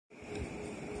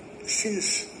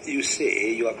since you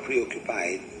say you are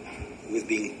preoccupied with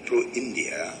being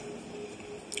pro-India,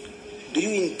 do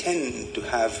you intend to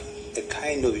have a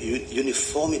kind of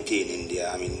uniformity in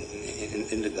India? I mean,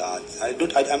 in regard,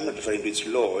 I'm not referring to its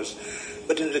laws,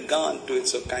 but in regard to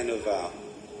its kind of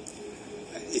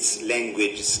its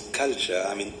language, its culture.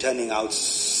 I mean, turning out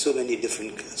so many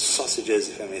different sausages,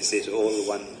 if I may say so, all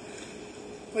one.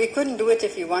 We couldn't do it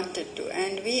if we wanted to,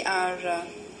 and we are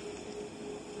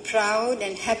proud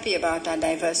and happy about our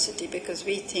diversity because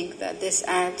we think that this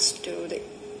adds to the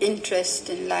interest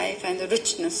in life and the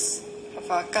richness of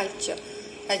our culture.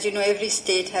 As you know, every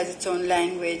state has its own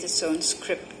language, its own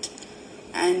script,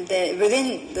 and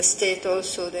within the state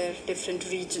also there are different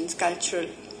regions, cultural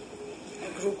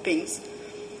groupings.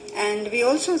 And we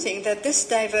also think that this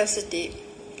diversity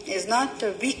is not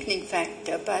a weakening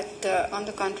factor, but on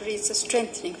the contrary, it's a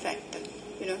strengthening factor.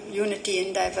 You know, unity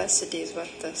in diversity is what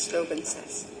the slogan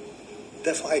says.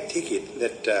 Therefore, I take it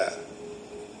that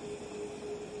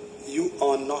you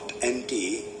are not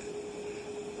anti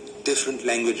different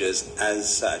languages as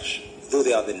such, though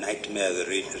they are the nightmare of the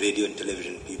radio and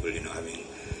television people, you know, having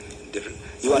different.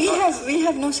 We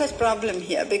have no such problem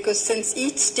here because since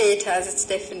each state has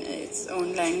its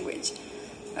own language,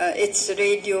 its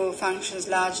radio functions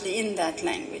largely in that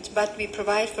language. But we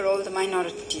provide for all the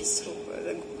minorities,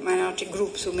 the minority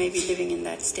groups who may be living in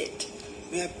that state.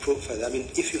 May I probe further? I mean,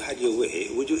 if you had your way,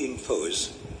 would you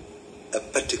impose a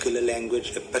particular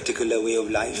language, a particular way of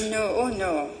life? No,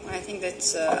 no. I think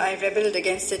that's, I rebelled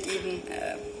against it even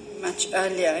much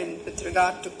earlier with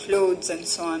regard to clothes and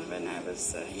so on when I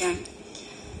was young.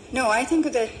 No, I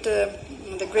think that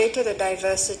the greater the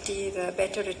diversity, the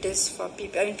better it is for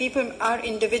people. I mean, people are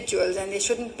individuals and they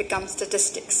shouldn't become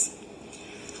statistics.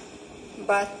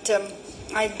 But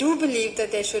I do believe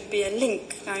that there should be a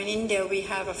link. Now, in India, we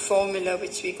have a formula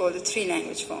which we call the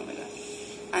three-language formula.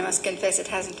 I must confess it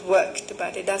hasn't worked,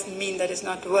 but it doesn't mean that it's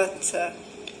not worth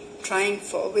trying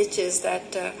for, which is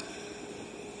that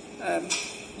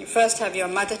you first have your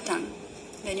mother tongue,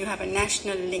 then you have a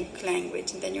national link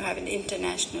language, and then you have an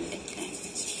international link language.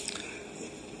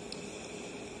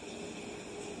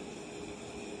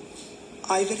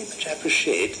 I very much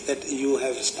appreciate that you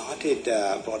have started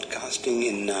broadcasting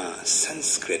in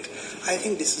Sanskrit. I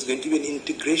think this is going to be an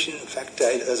integration factor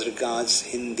as regards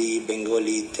Hindi,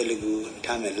 Bengali, Telugu,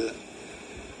 Tamil.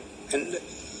 And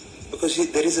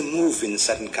because there is a move in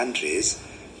certain countries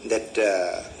that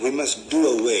we must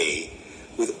do away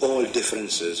with all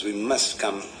differences. We must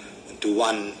come to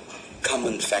one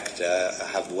common factor,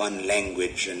 have one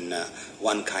language and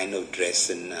one kind of dress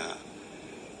and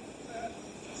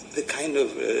the kind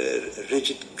of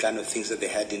rigid kind of things that they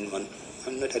had in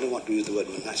I don't want to use the word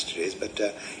monasteries, but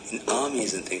in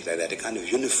armies and things like that, a kind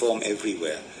of uniform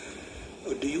everywhere.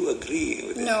 Do you agree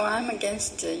with that? No, I'm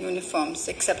against uniforms,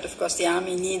 except of course the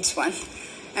army needs one.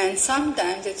 And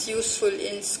sometimes it's useful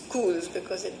in schools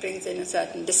because it brings in a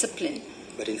certain discipline.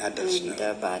 But in adults,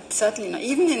 no. But certainly not.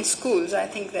 Even in schools, I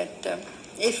think that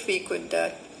if we could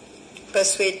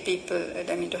persuade people,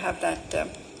 to have that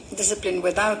discipline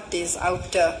without these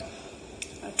outer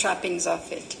trappings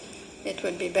of it, it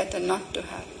would be better not to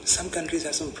have. Some countries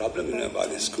have some problem, about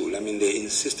the school. I mean, they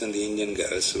insist on the Indian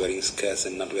girls wearing skirts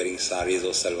and not wearing saris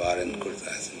or salwar and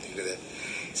kurtas and things like that.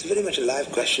 It's very much a live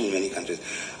question in many countries.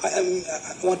 I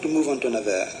want to move on to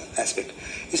another aspect.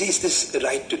 You see, it's this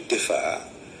right to differ,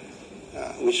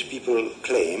 which people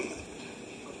claim,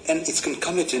 and its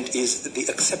concomitant is the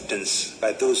acceptance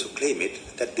by those who claim it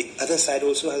that the other side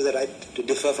also has the right to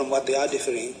differ from what they are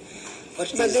differing.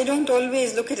 But they don't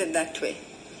always look at it that way.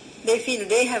 They feel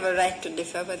they have a right to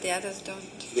differ, but the others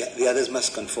don't. The others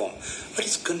must conform. But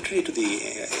it's contrary to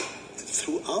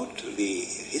throughout the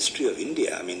history of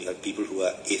India. I mean, you have people who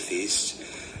are atheists,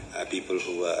 people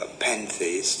who are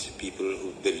pantheists, people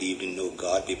who believed in no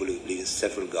God, people who believe in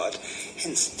several gods,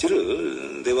 and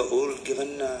still they were all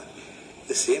given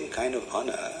the same kind of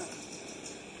honor.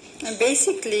 And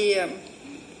basically,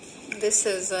 this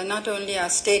is not only our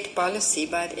state policy,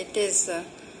 but it is,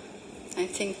 I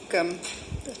think, the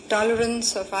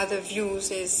tolerance of other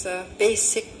views is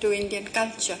basic to Indian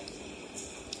culture.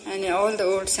 And all the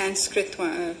old Sanskrit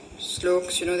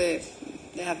slokas,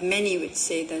 they have many which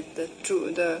say that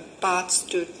the paths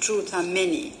to truth are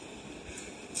many.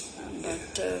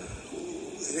 But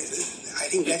I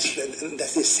think that's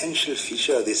the essential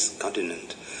feature of this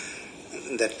continent,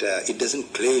 that it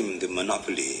doesn't claim the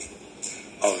monopoly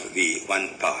of the one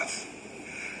path.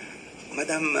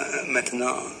 Madame,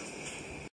 maintenant,